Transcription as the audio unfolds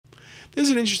This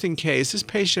is an interesting case. This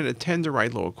patient had a tender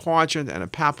right lower quadrant and a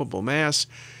palpable mass.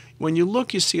 When you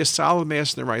look, you see a solid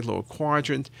mass in the right lower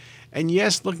quadrant. And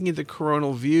yes, looking at the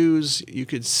coronal views, you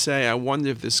could say, I wonder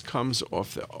if this comes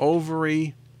off the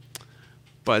ovary,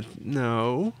 but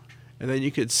no. And then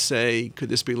you could say, could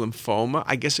this be lymphoma?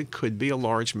 I guess it could be a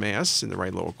large mass in the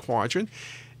right lower quadrant.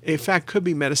 In fact, could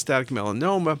be metastatic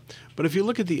melanoma, but if you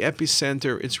look at the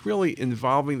epicenter, it's really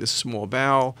involving the small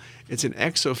bowel. It's an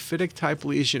exophytic type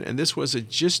lesion, and this was a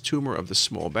GIST tumor of the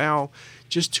small bowel.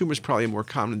 GIST tumors probably more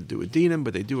common than duodenum,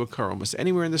 but they do occur almost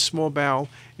anywhere in the small bowel,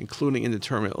 including in the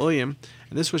terminal ileum.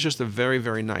 And this was just a very,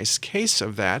 very nice case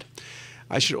of that.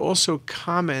 I should also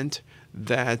comment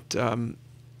that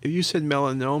if you said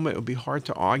melanoma, it would be hard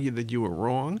to argue that you were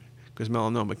wrong, because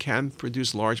melanoma can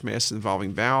produce large masses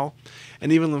involving bowel,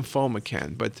 and even lymphoma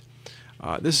can. But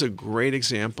this is a great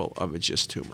example of a GIST tumor.